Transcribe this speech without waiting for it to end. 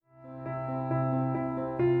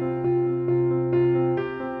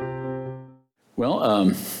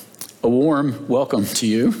Well, a warm welcome to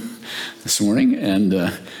you this morning, and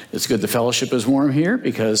it's good the fellowship is warm here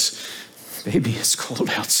because, baby, it's cold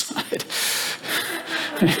outside.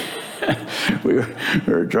 We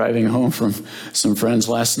were driving home from some friends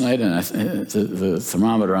last night, and the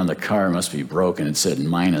thermometer on the car must be broken. It said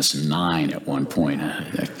 -9 at one point.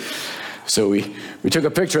 So we took a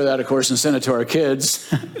picture of that, of course, and sent it to our kids.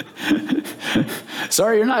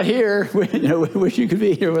 Sorry you're not here. We wish you could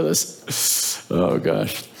be here with us. Oh,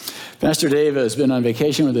 gosh. Pastor Dave has been on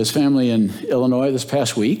vacation with his family in Illinois this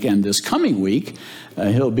past week, and this coming week,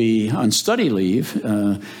 he'll be on study leave.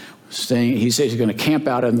 He says he's going to camp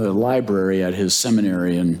out in the library at his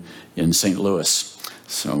seminary in St. Louis.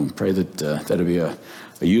 So pray that that'll be a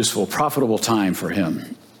useful, profitable time for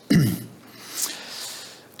him.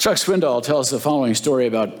 Chuck Swindoll tells the following story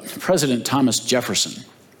about President Thomas Jefferson.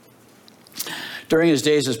 During his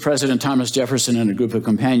days as president, Thomas Jefferson and a group of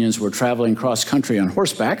companions were traveling cross-country on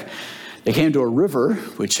horseback. They came to a river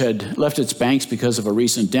which had left its banks because of a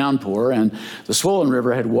recent downpour, and the swollen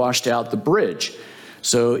river had washed out the bridge.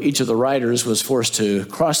 So each of the riders was forced to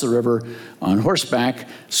cross the river on horseback,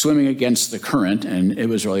 swimming against the current, and it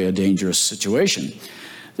was really a dangerous situation.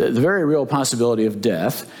 The very real possibility of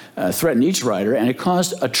death threatened each rider, and it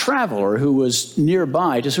caused a traveler who was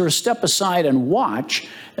nearby to sort of step aside and watch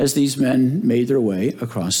as these men made their way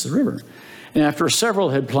across the river. And after several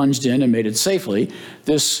had plunged in and made it safely,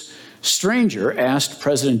 this stranger asked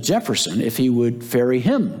President Jefferson if he would ferry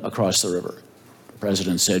him across the river. The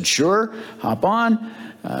president said, "Sure, hop on."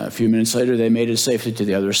 A few minutes later, they made it safely to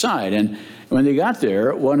the other side. And when they got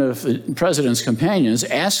there, one of the president's companions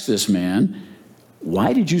asked this man,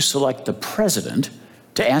 "Why did you select the president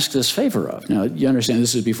to ask this favor of?" Now, you understand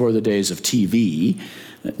this is before the days of TV.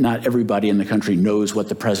 Not everybody in the country knows what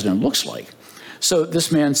the president looks like. So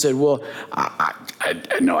this man said, "Well, I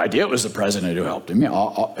had no idea it was the president who helped me.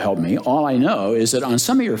 All I know is that on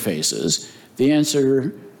some of your faces, the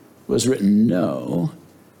answer was written no,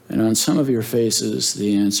 and on some of your faces,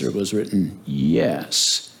 the answer was written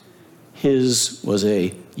yes." His was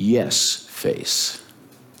a yes face.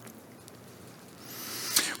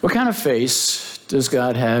 What kind of face does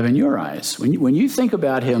God have in your eyes? When you think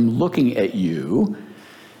about him looking at you,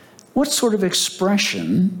 what sort of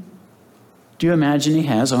expression do you imagine he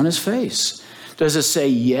has on his face? Does it say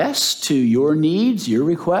yes to your needs, your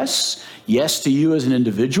requests, yes to you as an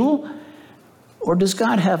individual? Or does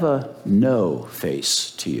God have a no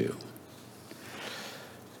face to you?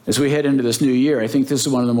 As we head into this new year, I think this is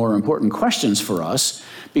one of the more important questions for us,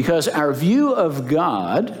 because our view of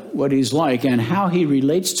God, what he's like, and how he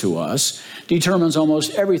relates to us determines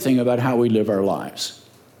almost everything about how we live our lives.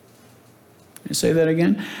 Can I say that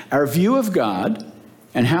again? Our view of God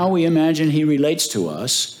and how we imagine he relates to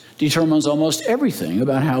us determines almost everything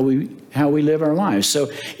about how we live our lives. So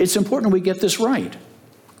it's important we get this right.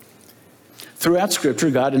 Throughout Scripture,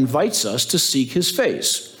 God invites us to seek his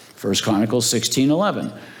face. 1 Chronicles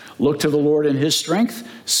 16:11. Look to the Lord in his strength,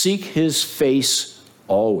 seek his face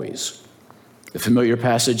always. The familiar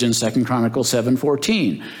passage in 2 Chronicles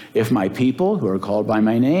 7:14. If my people who are called by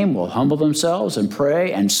my name will humble themselves and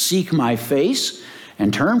pray and seek my face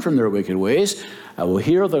and turn from their wicked ways, I will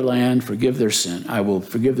heal their land, forgive their sin. I will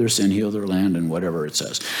forgive their sin, heal their land, and whatever it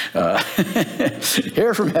says.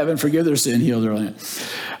 Hear from heaven, forgive their sin, heal their land.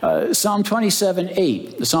 Psalm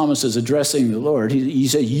 27:8, the psalmist is addressing the Lord. He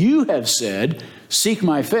said, "You have said, seek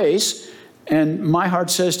my face, and my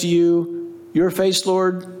heart says to you, your face,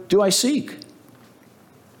 Lord, do I seek."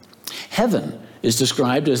 Heaven is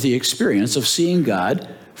described as the experience of seeing God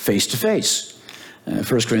face to face.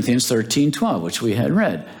 1 Corinthians 13:12, which we had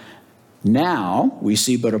read. Now we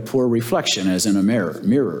see but a poor reflection as in a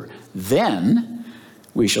mirror. Then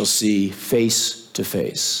we shall see face to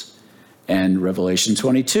face. And Revelation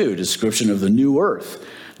 22, description of the new earth.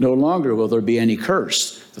 No longer will there be any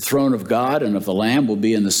curse. The throne of God and of the Lamb will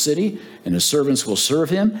be in the city, and his servants will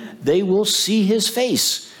serve him. They will see his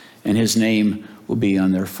face, and his name will be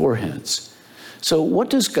on their foreheads. So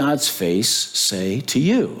what does God's face say to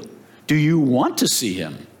you? Do you want to see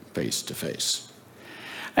him face to face?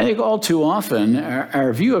 I think all too often,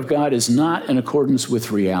 our view of God is not in accordance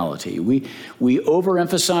with reality. We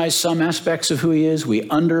overemphasize some aspects of who he is. We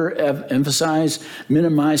underemphasize,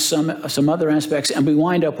 minimize some other aspects, and we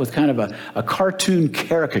wind up with kind of a cartoon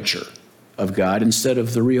caricature of God instead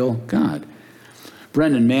of the real God.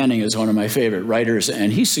 Brendan Manning is one of my favorite writers,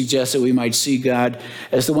 and he suggests that we might see God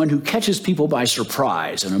as the one who catches people by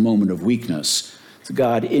surprise in a moment of weakness. It's a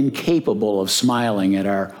God incapable of smiling at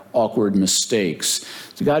our awkward mistakes.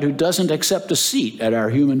 It's a God who doesn't accept a seat at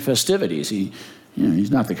our human festivities. He You know,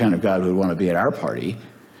 he's not the kind of God who would want to be at our party.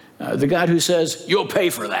 The God who says, you'll pay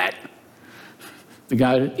for that. The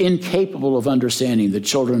God incapable of understanding that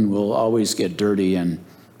children will always get dirty and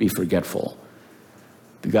be forgetful.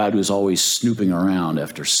 The God who's always snooping around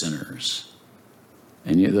after sinners.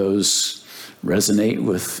 Any of those resonate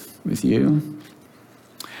with you?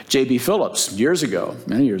 J.B. Phillips,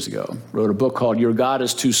 many years ago, wrote a book called Your God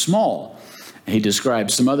is Too Small. He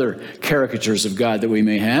describes some other caricatures of God that we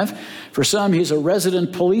may have. For some, he's a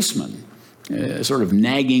resident policeman, a sort of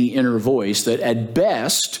nagging inner voice that at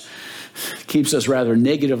best keeps us rather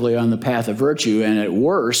negatively on the path of virtue and at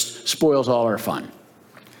worst spoils all our fun.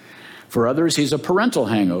 For others, he's a parental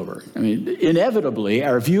hangover. I mean, inevitably,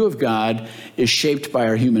 our view of God is shaped by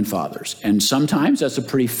our human fathers. And sometimes that's a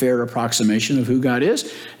pretty fair approximation of who God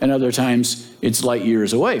is, and other times it's light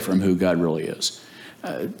years away from who God really is.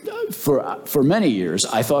 For many years,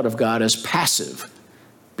 I thought of God as passive,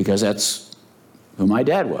 because that's who my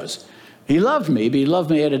dad was. He loved me, but he loved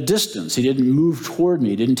me at a distance. He didn't move toward me.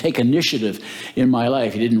 He didn't take initiative in my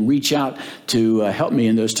life. He didn't reach out to help me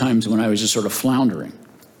in those times when I was just sort of floundering.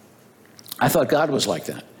 I thought God was like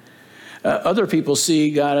that. Other people see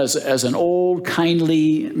God as an old,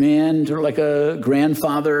 kindly man, sort of like a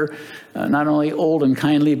grandfather, not only old and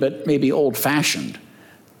kindly, but maybe old-fashioned,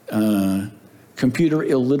 computer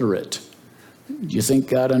illiterate. Do you think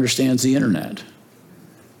God understands the internet?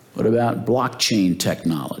 What about blockchain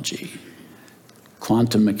technology,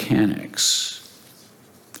 quantum mechanics?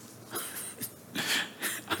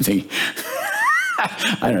 I think...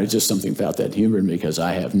 I don't know, just something about that humored me because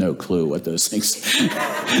I have no clue what those things.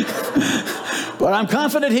 But I'm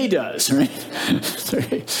confident he does,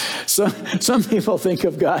 right? Some people think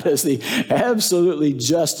of God as the absolutely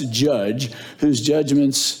just judge whose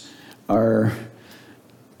judgments are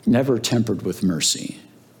never tempered with mercy.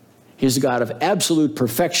 He's a God of absolute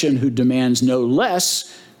perfection who demands no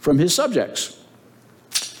less from his subjects.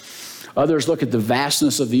 Others look at the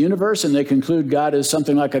vastness of the universe and they conclude God is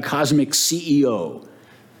something like a cosmic CEO.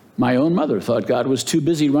 My own mother thought God was too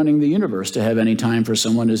busy running the universe to have any time for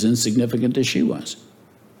someone as insignificant as she was.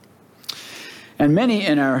 And many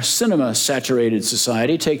in our cinema-saturated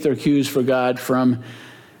society take their cues for God from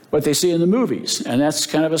what they see in the movies, and that's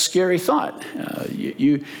kind of a scary thought.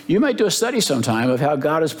 You might do a study sometime of how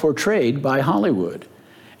God is portrayed by Hollywood.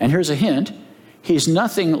 And here's a hint. He's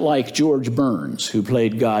nothing like George Burns, who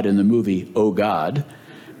played God in the movie Oh God,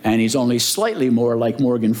 and he's only slightly more like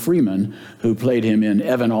Morgan Freeman, who played him in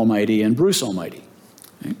Evan Almighty and Bruce Almighty.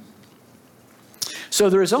 Okay? So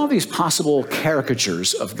there's all these possible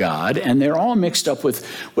caricatures of God, and they're all mixed up with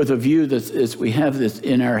a view that we have this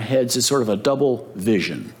in our heads as sort of a double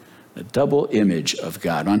vision, a double image of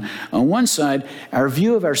God. On one side, our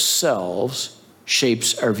view of ourselves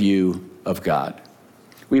shapes our view of God.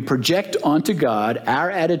 We project onto God our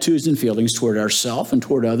attitudes and feelings toward ourselves and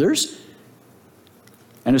toward others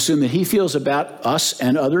and assume that he feels about us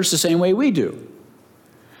and others the same way we do.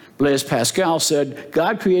 Blaise Pascal said,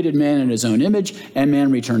 God created man in his own image and man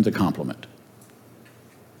returned the compliment.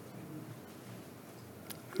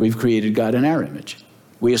 We've created God in our image.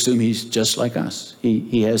 We assume he's just like us.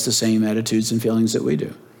 He has the same attitudes and feelings that we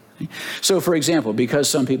do. So, for example, because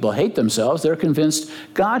some people hate themselves, they're convinced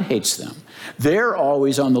God hates them. They're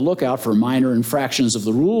always on the lookout for minor infractions of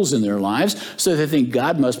the rules in their lives, so they think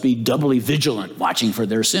God must be doubly vigilant, watching for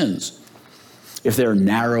their sins. If they're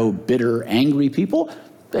narrow, bitter, angry people,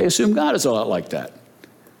 they assume God is a lot like that.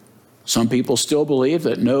 Some people still believe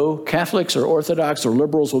that no Catholics or Orthodox or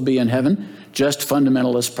liberals will be in heaven, just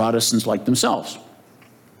fundamentalist Protestants like themselves.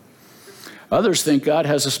 Others think God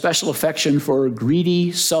has a special affection for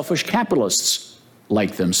greedy, selfish capitalists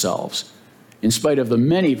like themselves, in spite of the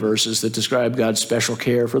many verses that describe God's special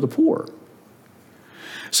care for the poor.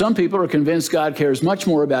 Some people are convinced God cares much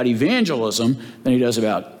more about evangelism than he does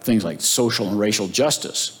about things like social and racial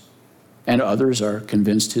justice. And others are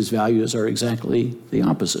convinced his values are exactly the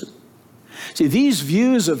opposite. See, these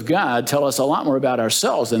views of God tell us a lot more about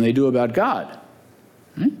ourselves than they do about God.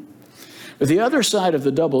 Right? But the other side of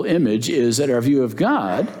the double image is that our view of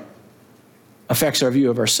God affects our view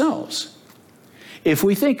of ourselves. If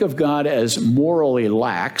we think of God as morally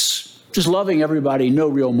lax, just loving everybody, no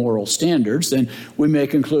real moral standards, then we may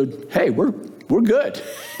conclude, hey, we're good.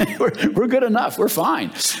 we're good enough. We're fine.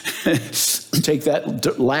 Take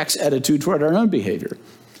that lax attitude toward our own behavior.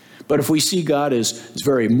 But if we see God as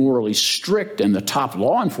very morally strict and the top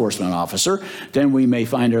law enforcement officer, then we may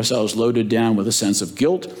find ourselves loaded down with a sense of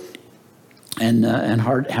guilt and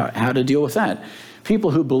how to deal with that.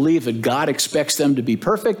 People who believe that God expects them to be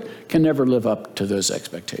perfect can never live up to those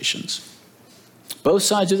expectations. Both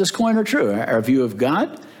sides of this coin are true. Our view of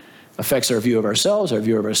God affects our view of ourselves. Our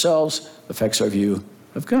view of ourselves affects our view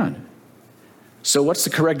of God. So what's the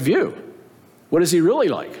correct view? What is he really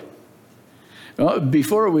like? Well,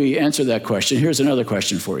 before we answer that question, here's another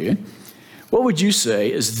question for you. What would you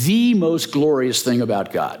say is the most glorious thing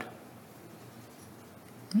about God?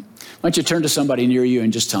 Why don't you turn to somebody near you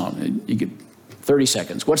and just tell them, you get 30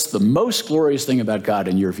 seconds. What's the most glorious thing about God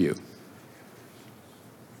in your view?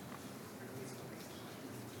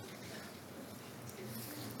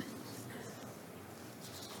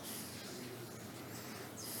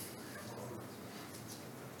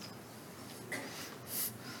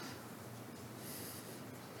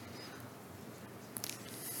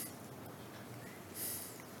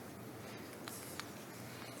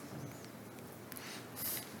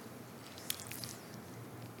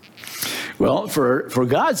 Well, for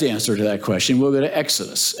God's answer to that question, we'll go to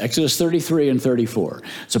Exodus 33 and 34.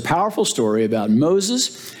 It's a powerful story about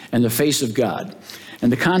Moses and the face of God.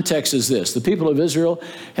 And the context is this. The people of Israel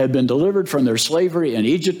had been delivered from their slavery in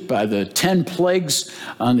Egypt by the 10 plagues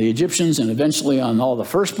on the Egyptians and eventually on all the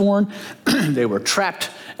firstborn. They were trapped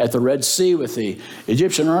at the Red Sea with the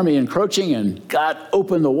Egyptian army encroaching, and God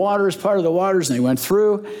opened the waters, part of the waters, and they went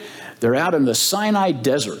through. They're out in the Sinai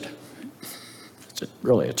desert.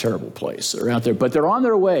 Really a terrible place. They're out there, but they're on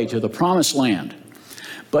their way to the promised land.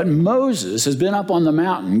 But Moses has been up on the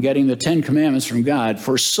mountain getting the 10 commandments from God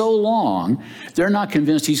for so long, they're not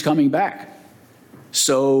convinced he's coming back.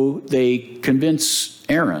 So they convince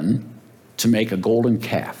Aaron to make a golden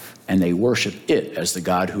calf, and they worship it as the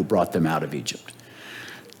God who brought them out of Egypt.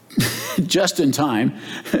 Just in time,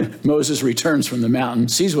 Moses returns from the mountain,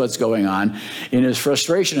 sees what's going on. In his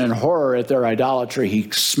frustration and horror at their idolatry,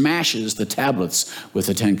 he smashes the tablets with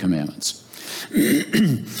the 10 commandments.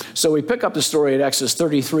 So we pick up the story at Exodus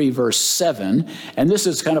 33, verse 7, and this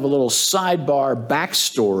is kind of a little sidebar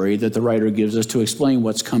backstory that the writer gives us to explain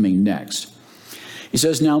what's coming next. He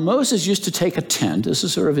says, now Moses used to take a tent. This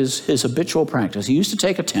is sort of his habitual practice. He used to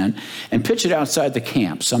take a tent and pitch it outside the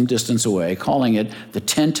camp some distance away, calling it the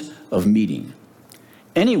tent of meeting.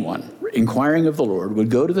 Anyone inquiring of the Lord would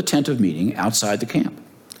go to the tent of meeting outside the camp.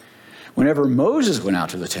 Whenever Moses went out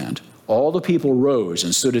to the tent, all the people rose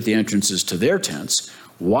and stood at the entrances to their tents,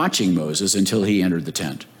 watching Moses until he entered the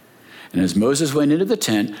tent. And as Moses went into the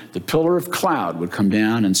tent, the pillar of cloud would come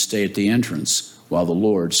down and stay at the entrance while the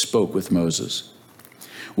Lord spoke with Moses.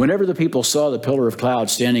 Whenever the people saw the pillar of cloud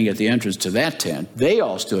standing at the entrance to that tent, they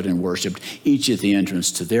all stood and worshiped, each at the entrance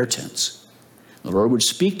to their tents. The Lord would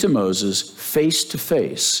speak to Moses face to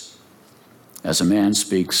face, as a man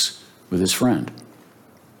speaks with his friend.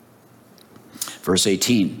 Verse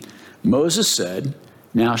 18, Moses said,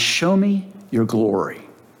 now show me your glory.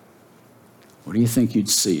 What do you think you'd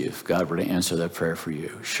see if God were to answer that prayer for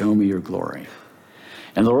you? Show me your glory.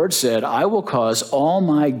 And the Lord said, I will cause all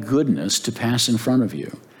my goodness to pass in front of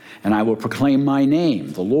you, and I will proclaim my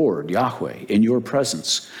name, the Lord, Yahweh, in your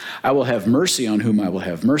presence. I will have mercy on whom I will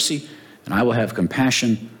have mercy, and I will have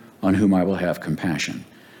compassion on whom I will have compassion.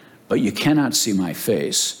 But you cannot see my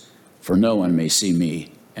face, for no one may see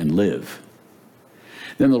me and live.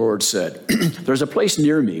 Then the Lord said, there's a place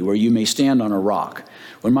near me where you may stand on a rock.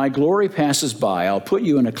 When my glory passes by, I'll put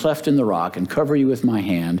you in a cleft in the rock and cover you with my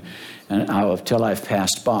hand till I've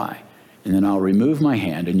passed by. And then I'll remove my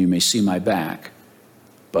hand and you may see my back,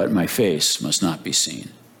 but my face must not be seen.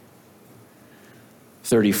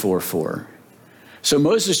 34:4. So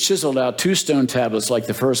Moses chiseled out 2 stone tablets like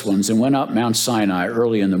the first ones and went up Mount Sinai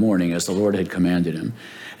early in the morning as the Lord had commanded him.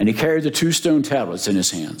 And he carried the 2 stone tablets in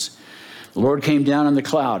his hands. The Lord came down in the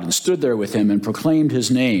cloud and stood there with him and proclaimed his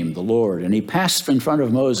name, the Lord. And he passed in front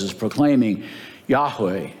of Moses, proclaiming,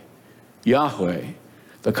 Yahweh, Yahweh,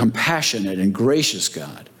 the compassionate and gracious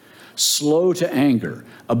God, slow to anger,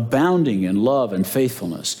 abounding in love and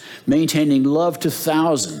faithfulness, maintaining love to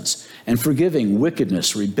thousands, and forgiving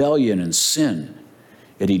wickedness, rebellion, and sin.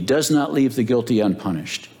 Yet he does not leave the guilty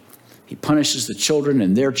unpunished. He punishes the children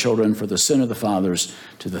and their children for the sin of the fathers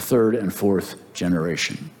to the 3rd and 4th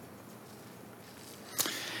generation.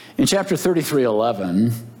 In chapter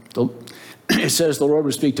 33:11, it says the Lord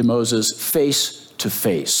would speak to Moses face to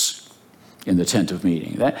face in the tent of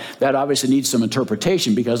meeting. That obviously needs some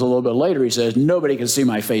interpretation because a little bit later he says, nobody can see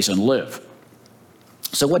my face and live.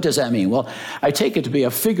 So what does that mean? Well, I take it to be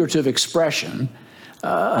a figurative expression,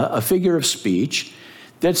 a figure of speech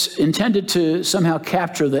that's intended to somehow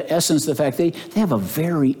capture the essence of the fact they have a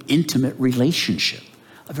very intimate relationship.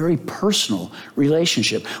 A very personal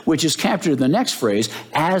relationship, which is captured in the next phrase,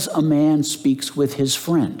 as a man speaks with his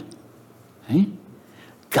friend. Okay?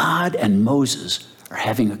 God and Moses are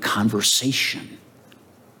having a conversation.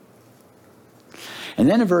 And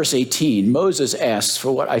then in verse 18, Moses asks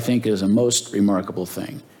for what I think is a most remarkable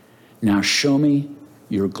thing. Now show me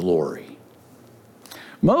your glory.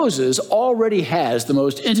 Moses already has the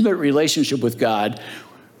most intimate relationship with God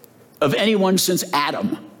of anyone since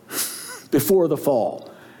Adam, before the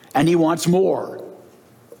fall. And he wants more.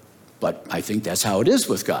 But I think that's how it is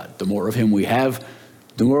with God. The more of him we have,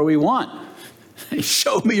 the more we want.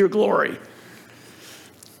 Show me your glory.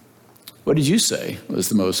 What did you say was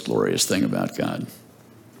the most glorious thing about God?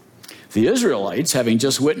 The Israelites, having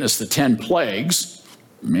just witnessed the 10 plagues,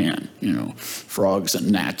 man, frogs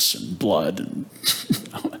and gnats and blood,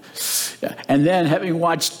 and then having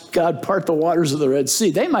watched God part the waters of the Red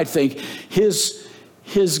Sea, they might think his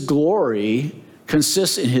glory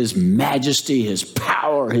consists in his majesty, his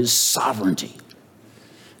power, his sovereignty.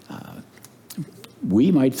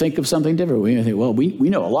 We might think of something different. We might think, well, we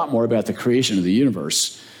know a lot more about the creation of the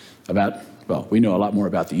universe, we know a lot more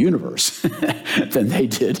about the universe than they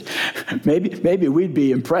did. Maybe we'd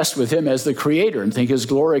be impressed with him as the creator and think his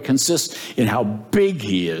glory consists in how big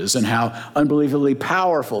he is and how unbelievably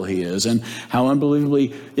powerful he is and how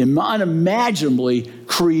unbelievably, unimaginably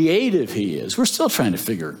creative he is. We're still trying to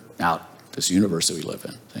figure out this universe that we live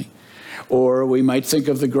in. See? Or we might think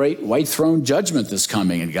of the great white throne judgment that's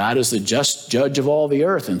coming, and God is the just judge of all the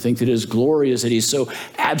earth, and think that his glory is that he's so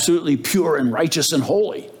absolutely pure and righteous and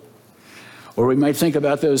holy. Or we might think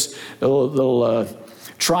about those little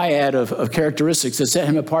triad of characteristics that set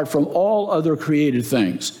him apart from all other created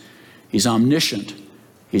things. He's omniscient,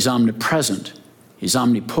 he's omnipresent, he's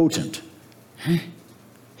omnipotent.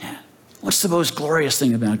 Yeah. What's the most glorious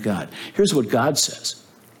thing about God? Here's what God says.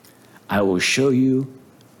 I will show you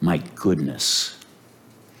my goodness.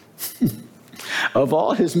 Of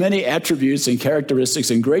all his many attributes and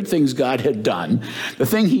characteristics and great things God had done, the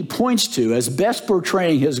thing he points to as best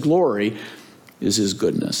portraying his glory is his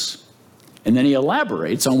goodness. And then he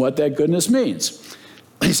elaborates on what that goodness means.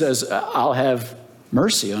 He says, I'll have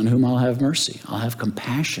mercy on whom I'll have mercy. I'll have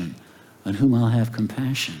compassion on whom I'll have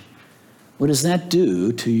compassion. What does that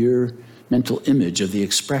do to your mental image of the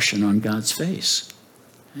expression on God's face?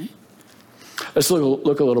 Let's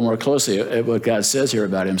look a little more closely at what God says here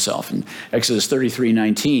about himself. In Exodus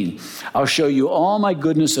 33:19, I'll show you all my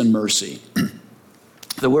goodness and mercy.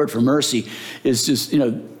 The word for mercy is just,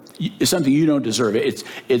 is something you don't deserve.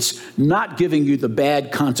 It's not giving you the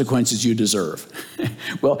bad consequences you deserve.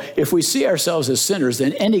 Well, if we see ourselves as sinners,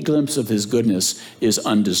 then any glimpse of his goodness is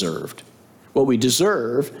undeserved. What we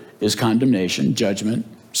deserve is condemnation, judgment,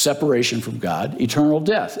 separation from God, eternal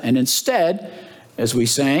death. And instead, as we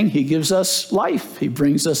sang, he gives us life. He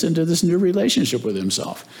brings us into this new relationship with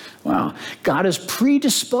himself. Wow. God is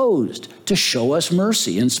predisposed to show us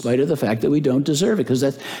mercy in spite of the fact that we don't deserve it, because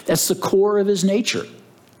that's the core of his nature.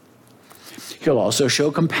 He'll also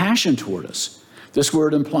show compassion toward us. This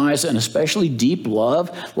word implies an especially deep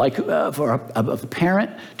love, like for a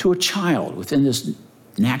parent to a child within this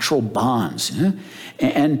natural bonds.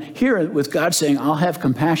 And here with God saying, I'll have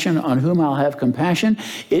compassion on whom I'll have compassion,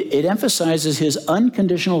 it emphasizes his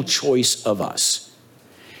unconditional choice of us.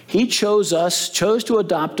 He chose to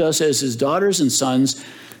adopt us as his daughters and sons,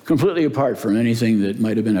 completely apart from anything that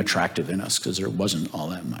might have been attractive in us, because there wasn't all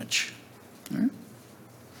that much. All right?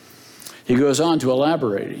 He goes on to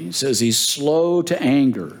elaborate. He says he's slow to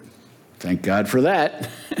anger. Thank God for that.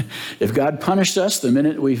 If God punished us the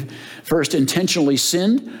minute we first intentionally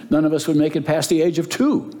sinned, none of us would make it past the age of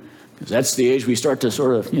 2. Because that's the age we start to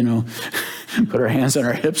sort of, put our hands on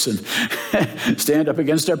our hips and stand up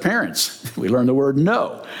against our parents. We learn the word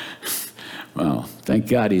no. Well, thank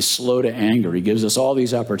God he's slow to anger. He gives us all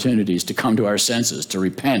these opportunities to come to our senses, to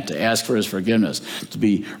repent, to ask for his forgiveness, to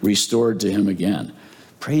be restored to him again.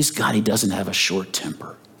 Praise God, he doesn't have a short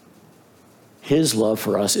temper. His love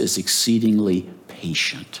for us is exceedingly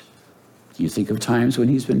patient. Do you think of times when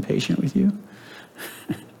he's been patient with you?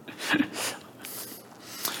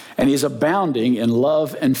 And he's abounding in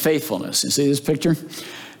love and faithfulness. You see this picture?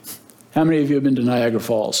 How many of you have been to Niagara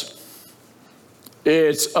Falls?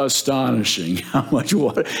 It's astonishing how much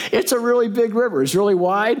water. It's a really big river. It's really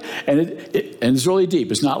wide, and it's really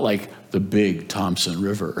deep. It's not like the big Thompson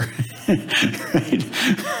River. Right?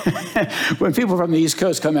 When people from the East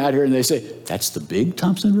Coast come out here and they say, that's the big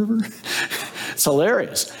Thompson River? It's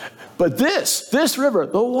hilarious. But this river,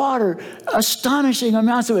 the water, astonishing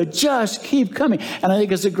amounts of it just keep coming. And I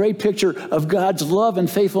think it's a great picture of God's love and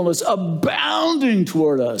faithfulness abounding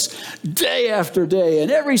toward us day after day in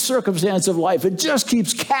every circumstance of life. It just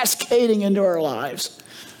keeps cascading into our lives.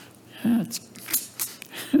 Yeah,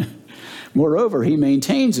 Moreover, he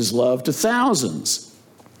maintains his love to thousands.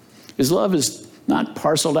 His love is not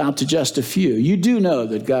parceled out to just a few. You do know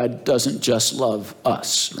that God doesn't just love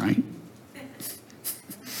us, right?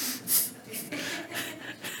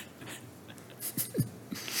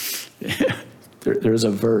 There's a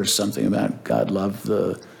verse, something about God loved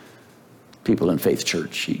the people in Faith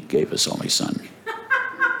Church. He gave his only son.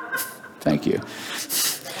 Thank you.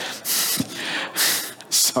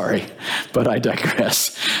 Sorry, but I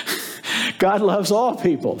digress. God loves all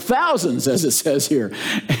people, thousands, as it says here.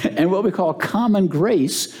 And what we call common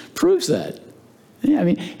grace proves that. Yeah, I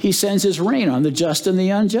mean, he sends his rain on the just and the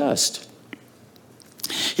unjust.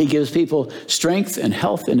 He gives people strength and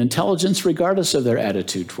health and intelligence regardless of their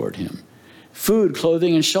attitude toward him. Food,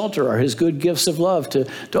 clothing, and shelter are his good gifts of love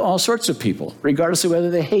to all sorts of people, regardless of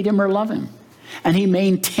whether they hate him or love him. And he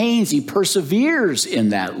maintains, he perseveres in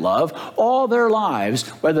that love all their lives,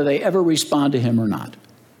 whether they ever respond to him or not.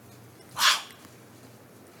 Wow.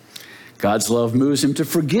 God's love moves him to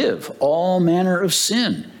forgive all manner of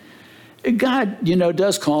sin. God,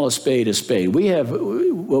 does call a spade a spade. We have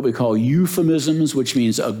what we call euphemisms, which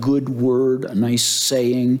means a good word, a nice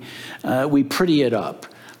saying. We pretty it up.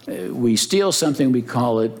 We steal something, we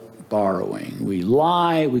call it borrowing. We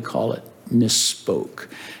lie, we call it misspoke.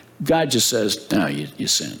 God just says, no, you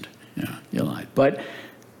sinned. You lied. But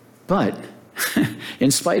in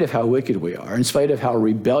spite of how wicked we are, in spite of how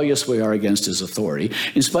rebellious we are against his authority,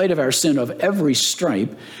 in spite of our sin of every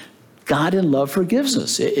stripe, God in love forgives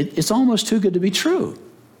us. It's almost too good to be true.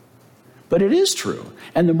 But it is true.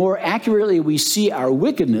 And the more accurately we see our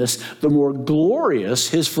wickedness, the more glorious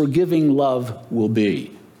his forgiving love will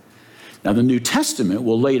be. Now, the New Testament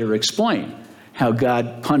will later explain how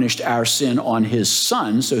God punished our sin on his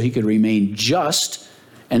son so he could remain just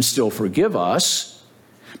and still forgive us.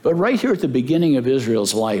 But right here at the beginning of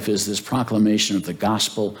Israel's life is this proclamation of the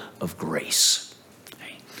gospel of grace.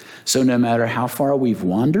 So no matter how far we've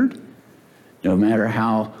wandered, no matter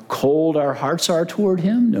how cold our hearts are toward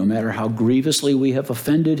him, no matter how grievously we have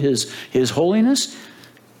offended his holiness,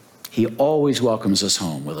 he always welcomes us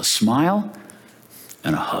home with a smile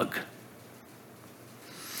and a hug.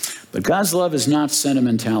 But God's love is not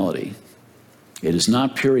sentimentality. It is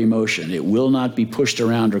not pure emotion. It will not be pushed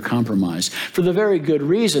around or compromised, for the very good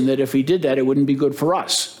reason that if he did that, it wouldn't be good for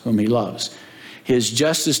us, whom he loves. His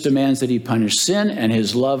justice demands that he punish sin, and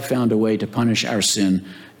his love found a way to punish our sin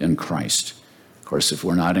in Christ. Of course, if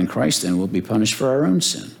we're not in Christ, then we'll be punished for our own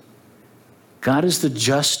sin. God is the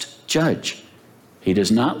just judge. He does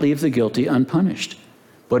not leave the guilty unpunished.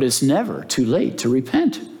 But it's never too late to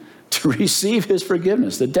repent, to receive his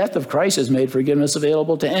forgiveness. The death of Christ has made forgiveness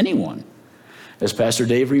available to anyone. As Pastor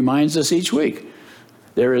Dave reminds us each week,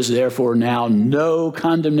 there is therefore now no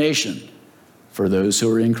condemnation for those who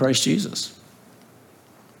are in Christ Jesus.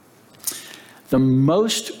 The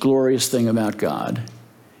most glorious thing about God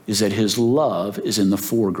is that his love is in the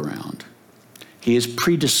foreground. He is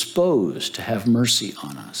predisposed to have mercy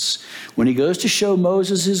on us. When he goes to show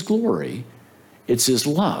Moses his glory, it's his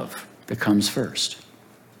love that comes first.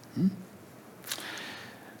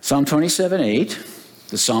 Psalm 27:8,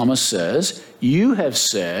 the psalmist says, "You have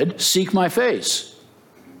said, seek my face.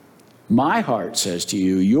 My heart says to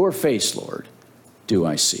you, your face, Lord, do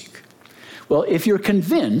I seek." Well, if you're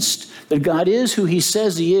convinced that God is who he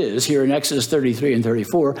says he is here in Exodus 33 and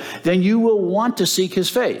 34, then you will want to seek his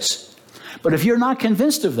face. But if you're not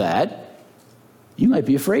convinced of that, you might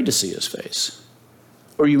be afraid to see his face.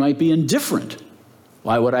 Or you might be indifferent.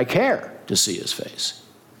 Why would I care to see his face?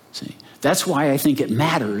 See, that's why I think it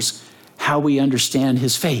matters how we understand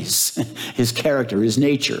his face, his character, his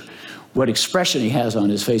nature, what expression he has on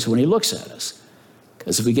his face when he looks at us.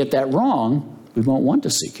 Because if we get that wrong, we won't want to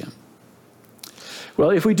seek him. Well,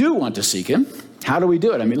 if we do want to seek him, how do we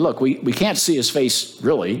do it? I mean, look, we can't see his face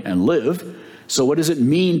really and live. So what does it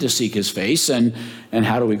mean to seek his face, and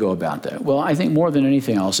how do we go about that? Well, I think more than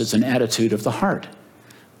anything else, it's an attitude of the heart.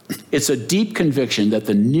 It's a deep conviction that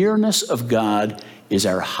the nearness of God is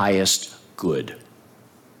our highest good.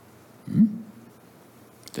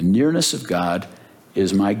 The nearness of God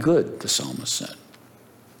is my good, the psalmist said.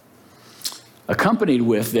 Accompanied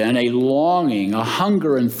with, then, a longing, a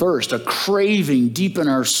hunger and thirst, a craving deep in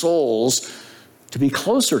our souls to be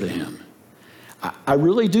closer to him. I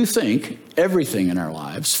really do think everything in our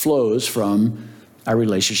lives flows from our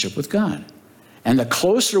relationship with God. And the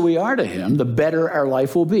closer we are to him, the better our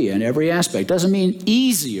life will be in every aspect. Doesn't mean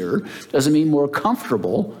easier, doesn't mean more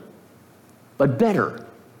comfortable, but better.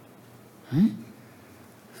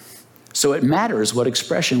 So it matters what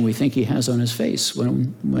expression we think he has on his face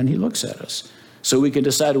when he looks at us, so we can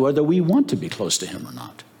decide whether we want to be close to him or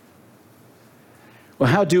not. Well,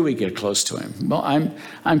 how do we get close to him? Well,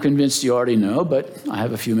 I'm convinced you already know, but I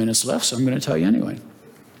have a few minutes left, so I'm going to tell you anyway.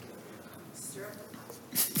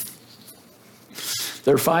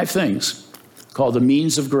 There are 5 things called the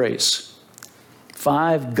means of grace.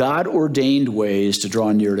 5 God-ordained ways to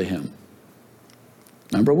draw near to him.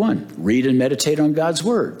 Number 1, read and meditate on God's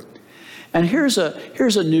word. And here's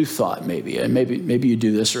a new thought, maybe. And maybe you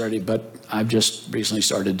do this already, but I've just recently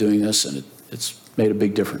started doing this, and it's made a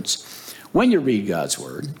big difference. When you read God's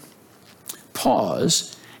word,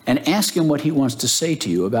 pause and ask him what he wants to say to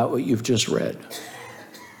you about what you've just read.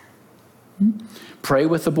 Pray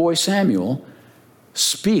with the boy Samuel.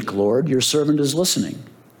 Speak, Lord, your servant is listening.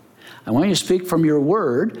 I want you to speak from your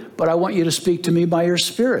word, but I want you to speak to me by your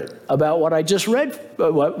spirit about what I just read,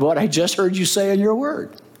 what I just heard you say in your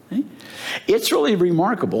word. It's really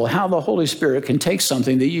remarkable how the Holy Spirit can take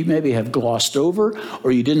something that you maybe have glossed over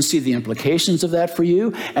or you didn't see the implications of that for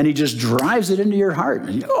you, and he just drives it into your heart.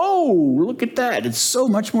 And oh, look at that. It's so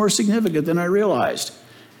much more significant than I realized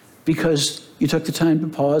because you took the time to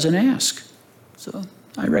pause and ask. So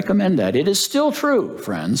I recommend that. It is still true,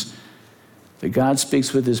 friends, that God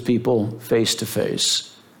speaks with his people face to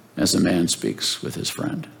face as a man speaks with his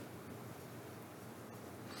friend.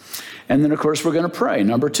 And then, of course, we're going to pray.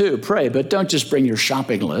 Number 2, pray. But don't just bring your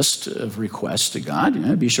shopping list of requests to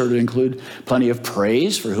God. Be sure to include plenty of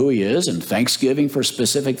praise for who he is and thanksgiving for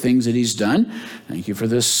specific things that he's done. Thank you for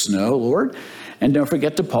this snow, Lord. And don't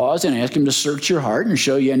forget to pause and ask him to search your heart and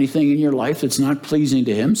show you anything in your life that's not pleasing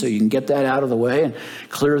to him so you can get that out of the way and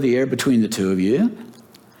clear the air between the two of you.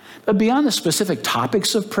 But beyond the specific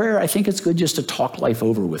topics of prayer, I think it's good just to talk life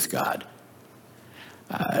over with God.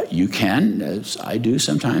 You can, as I do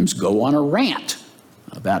sometimes, go on a rant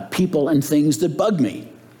about people and things that bug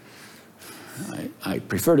me. I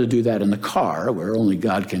prefer to do that in the car where only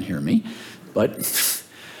God can hear me. But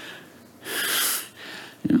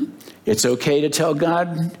it's okay to tell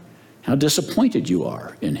God how disappointed you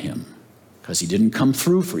are in him because he didn't come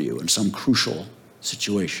through for you in some crucial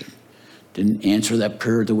situation. Didn't answer that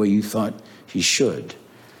prayer the way you thought he should.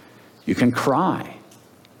 You can cry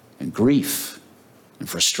and grief and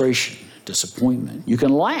frustration, disappointment. You can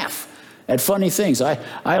laugh at funny things.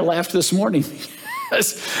 I laughed this morning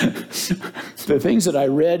because the things that I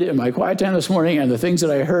read in my quiet time this morning and the things that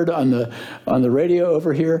I heard on the radio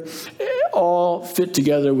over here all fit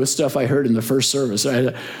together with stuff I heard in the first service.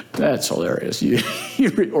 That's hilarious. You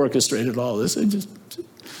orchestrated all this.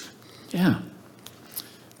 Yeah.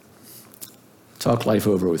 Talk life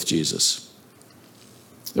over with Jesus.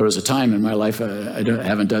 There was a time in my life, I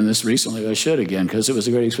haven't done this recently, I should again, because it was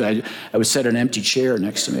a great experience. I would set an empty chair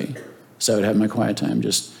next to me, so I would have my quiet time,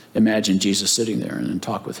 just imagine Jesus sitting there and then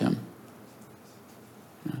talk with him.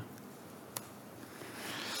 Yeah.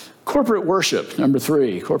 Corporate worship, number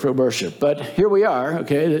 3, corporate worship. But here we are,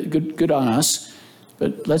 okay, good on us,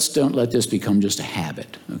 but don't let this become just a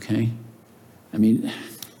habit, okay? I mean,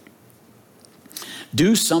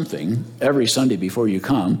 do something every Sunday before you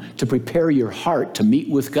come to prepare your heart to meet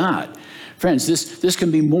with God. Friends, this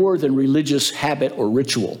can be more than religious habit or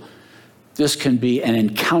ritual. This can be an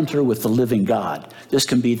encounter with the living God. This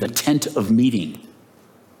can be the tent of meeting.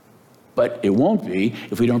 But it won't be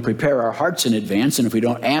if we don't prepare our hearts in advance and if we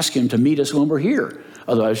don't ask him to meet us when we're here.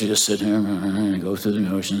 Otherwise, you just sit here and go through the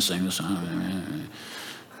motions, sing the song.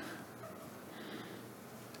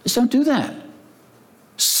 Just don't do that.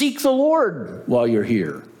 Seek the Lord while you're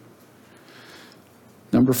here.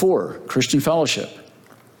 Number 4, Christian fellowship.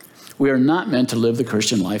 We are not meant to live the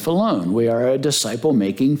Christian life alone. We are a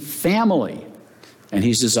disciple-making family. And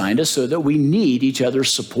he's designed us so that we need each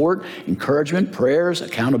other's support, encouragement, prayers,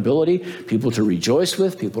 accountability, people to rejoice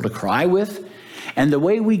with, people to cry with. And the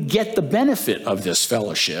way we get the benefit of this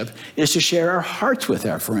fellowship is to share our hearts with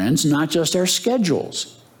our friends, not just our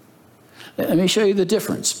schedules. Let me show you the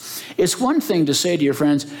difference. It's one thing to say to your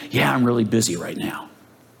friends, yeah, I'm really busy right now.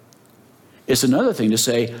 It's another thing to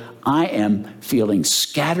say, I am feeling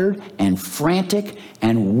scattered and frantic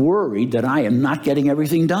and worried that I am not getting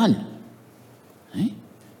everything done. Okay?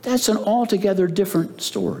 That's an altogether different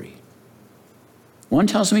story. One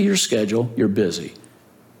tells me your schedule, you're busy,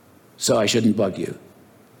 so I shouldn't bug you.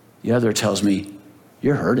 The other tells me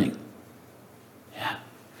you're hurting. Yeah.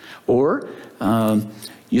 Or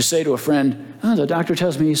you say to a friend, oh, the doctor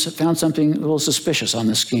tells me he found something a little suspicious on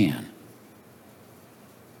the scan.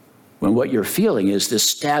 When what you're feeling is this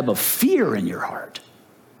stab of fear in your heart.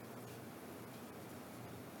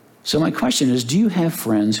 So my question is, do you have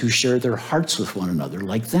friends who share their hearts with one another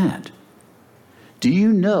like that? Do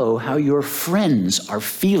you know how your friends are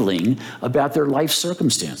feeling about their life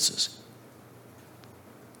circumstances?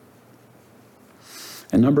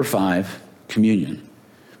 And number 5, communion.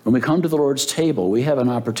 When we come to the Lord's table, we have an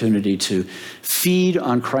opportunity to feed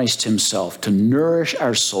on Christ himself, to nourish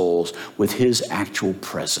our souls with his actual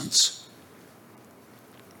presence.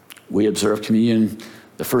 We observe communion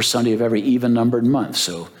the first Sunday of every even-numbered month,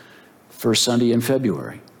 so first Sunday in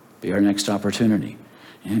February be our next opportunity.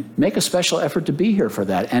 And make a special effort to be here for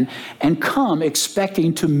that, and come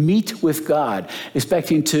expecting to meet with God,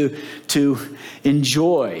 expecting to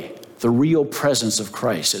enjoy the real presence of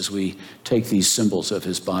Christ as we take these symbols of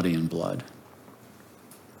his body and blood.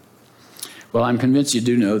 Well, I'm convinced you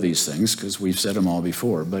do know these things because we've said them all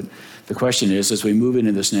before, but the question is, as we move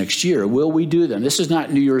into this next year, will we do them? This is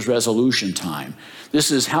not New Year's resolution time. This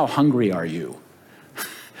is, how hungry are you?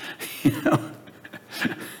 You know?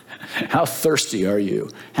 How thirsty are you?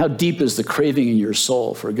 How deep is the craving in your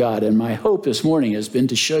soul for God? And my hope this morning has been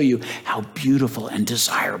to show you how beautiful and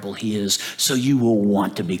desirable he is, so you will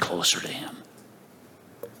want to be closer to him.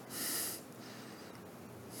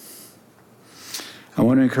 I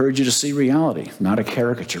want to encourage you to see reality, not a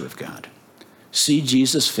caricature of God. See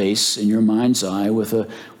Jesus' face in your mind's eye with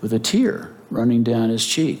a tear running down his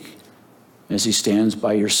cheek as he stands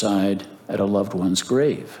by your side at a loved one's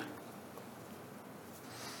grave.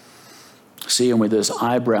 See him with his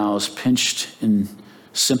eyebrows pinched in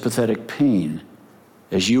sympathetic pain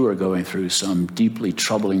as you are going through some deeply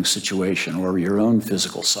troubling situation or your own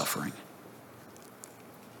physical suffering.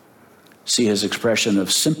 See his expression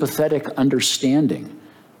of sympathetic understanding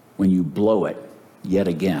when you blow it yet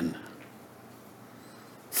again.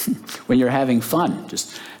 When you're having fun,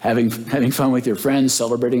 just having fun with your friends,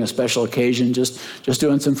 celebrating a special occasion, just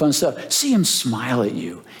doing some fun stuff. See him smile at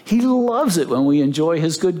you. He loves it when we enjoy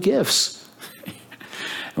his good gifts.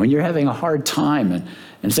 When you're having a hard time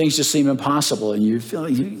and things just seem impossible and you feel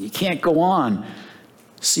like you can't go on,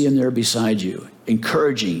 see him there beside you,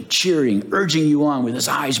 encouraging, cheering, urging you on with his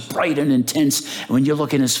eyes bright and intense. And when you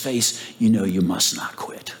look in his face, you know you must not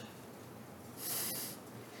quit.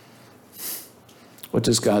 What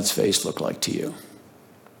does God's face look like to you?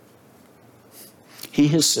 He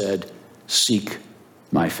has said, "Seek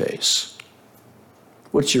my face."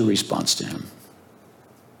 What's your response to him?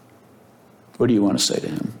 What do you want to say to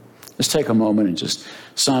him? Let's take a moment and just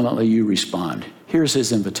silently you respond. Here's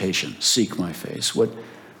his invitation. Seek my face. What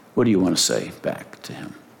do you want to say back to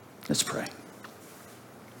him? Let's pray.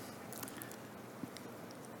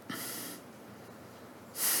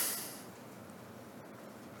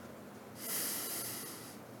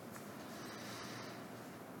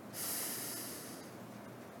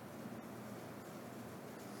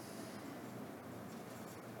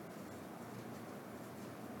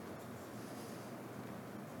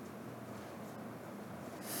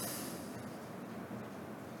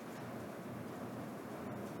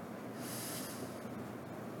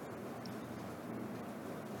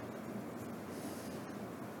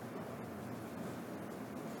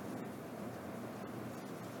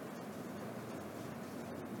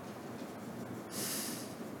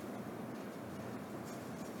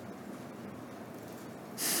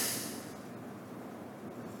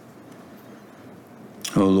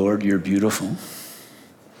 Oh Lord, you're beautiful.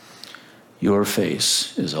 Your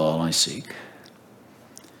face is all I seek.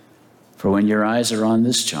 For when your eyes are on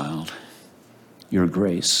this child, your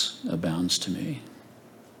grace abounds to me.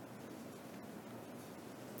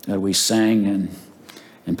 God, we sang,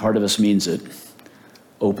 and part of us means it.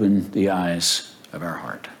 Open the eyes of our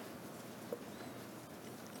heart.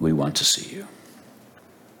 We want to see you.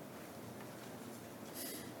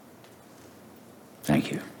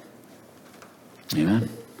 Thank you. Amen.